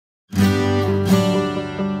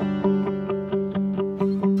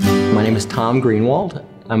name is Tom Greenwald.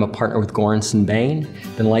 I'm a partner with Goranson Bain.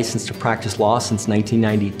 Been licensed to practice law since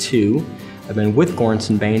 1992. I've been with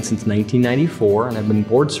Goranson Bain since 1994, and I've been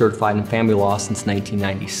board certified in family law since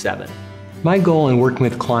 1997. My goal in working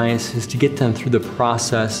with clients is to get them through the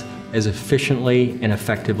process as efficiently and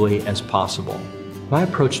effectively as possible. My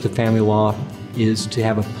approach to family law is to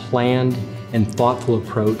have a planned and thoughtful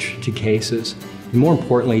approach to cases, and more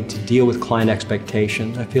importantly, to deal with client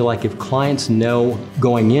expectations. I feel like if clients know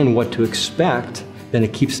going in what to expect, then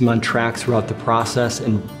it keeps them on track throughout the process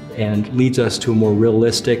and leads us to a more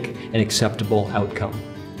realistic and acceptable outcome.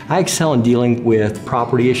 I excel in dealing with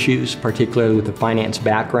property issues, particularly with a finance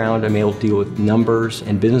background. I'm able to deal with numbers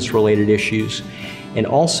and business-related issues. And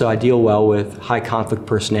also I deal well with high conflict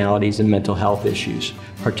personalities and mental health issues,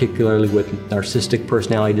 particularly with narcissistic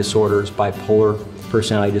personality disorders, bipolar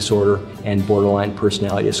personality disorder, and borderline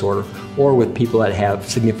personality disorder, or with people that have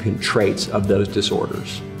significant traits of those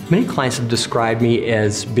disorders. Many clients have described me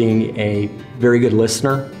as being a very good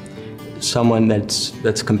listener, someone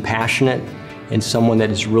that's compassionate, and someone that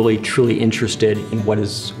is really truly interested in what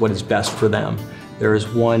is best for them. There is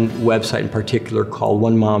one website in particular called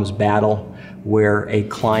One Mom's Battle, where a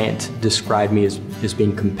client described me as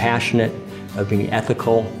being compassionate, being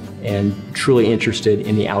ethical, and truly interested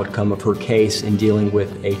in the outcome of her case in dealing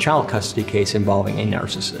with a child custody case involving a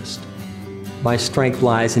narcissist. My strength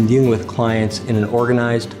lies in dealing with clients in an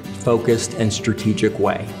organized, focused, and strategic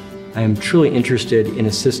way. I am truly interested in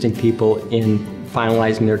assisting people in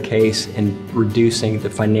finalizing their case and reducing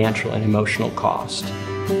the financial and emotional cost.